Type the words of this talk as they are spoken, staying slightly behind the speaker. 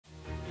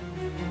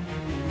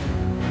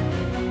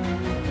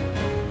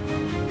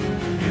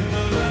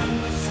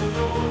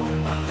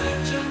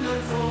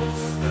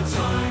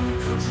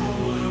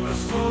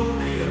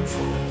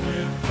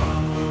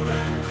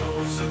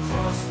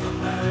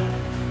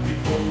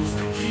holds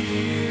the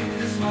key in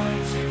his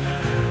mighty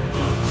hand.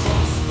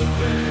 Across the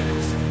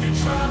waves, he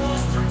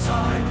travels through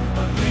time,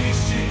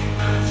 unleashing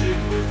magic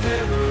with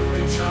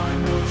every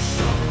chime. The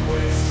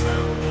shockwaves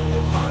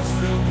tremble, hearts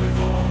filled with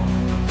awe,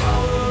 the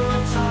power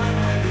of time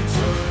and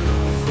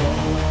eternal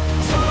thaw.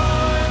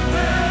 Time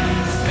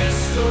bends,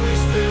 history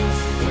spins,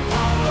 the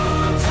power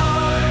of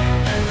time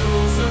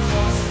echoes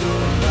across the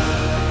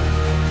land.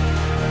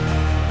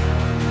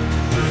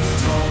 With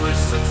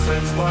Thomas and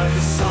friends by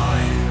his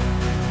side,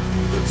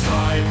 the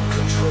time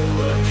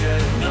controller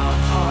cannot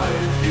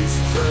hide. His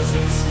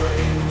presence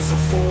reigns, a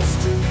force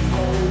to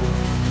behold,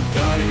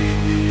 guiding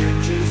the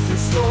ages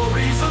through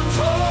stories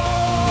untold.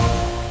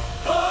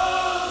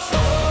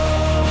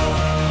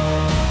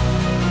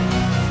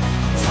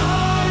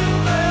 Time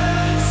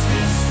bends,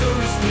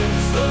 history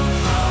spins, the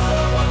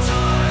power of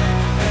time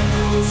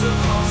echoes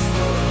across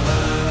the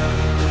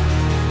land.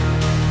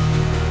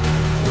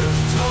 With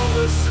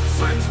Thomas and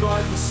friends by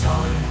the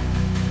side,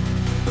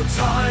 the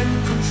time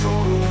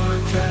controller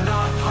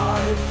cannot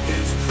hide.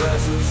 His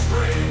presence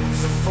reigns,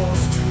 a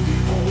force to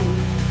behold,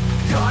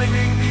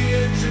 guiding the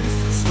ages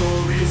through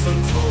stories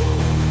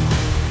untold.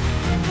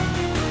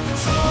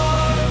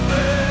 Time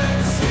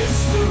bends,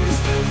 history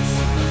spins,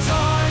 the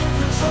time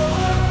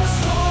controller, a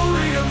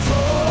story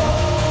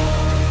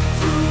untold.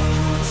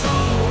 Through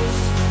tunnels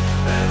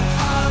and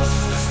past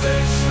the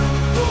station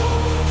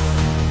doors,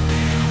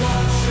 he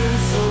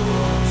watches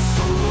along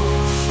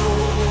sodor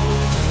shore.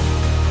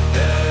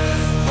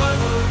 There's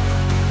weather,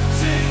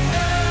 sing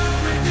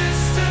every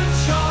distant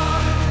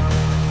chime.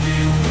 He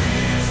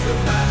weaves the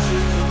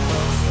magic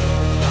across the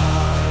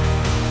line.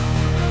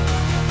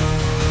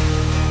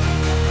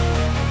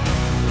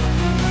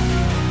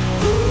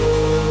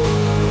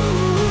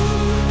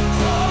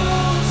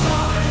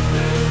 Time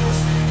bends,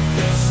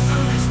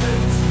 history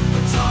spins,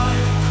 the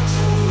time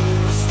controller,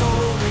 a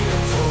story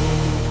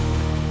untold.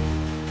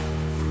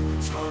 Through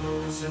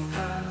tunnels and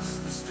past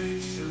the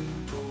station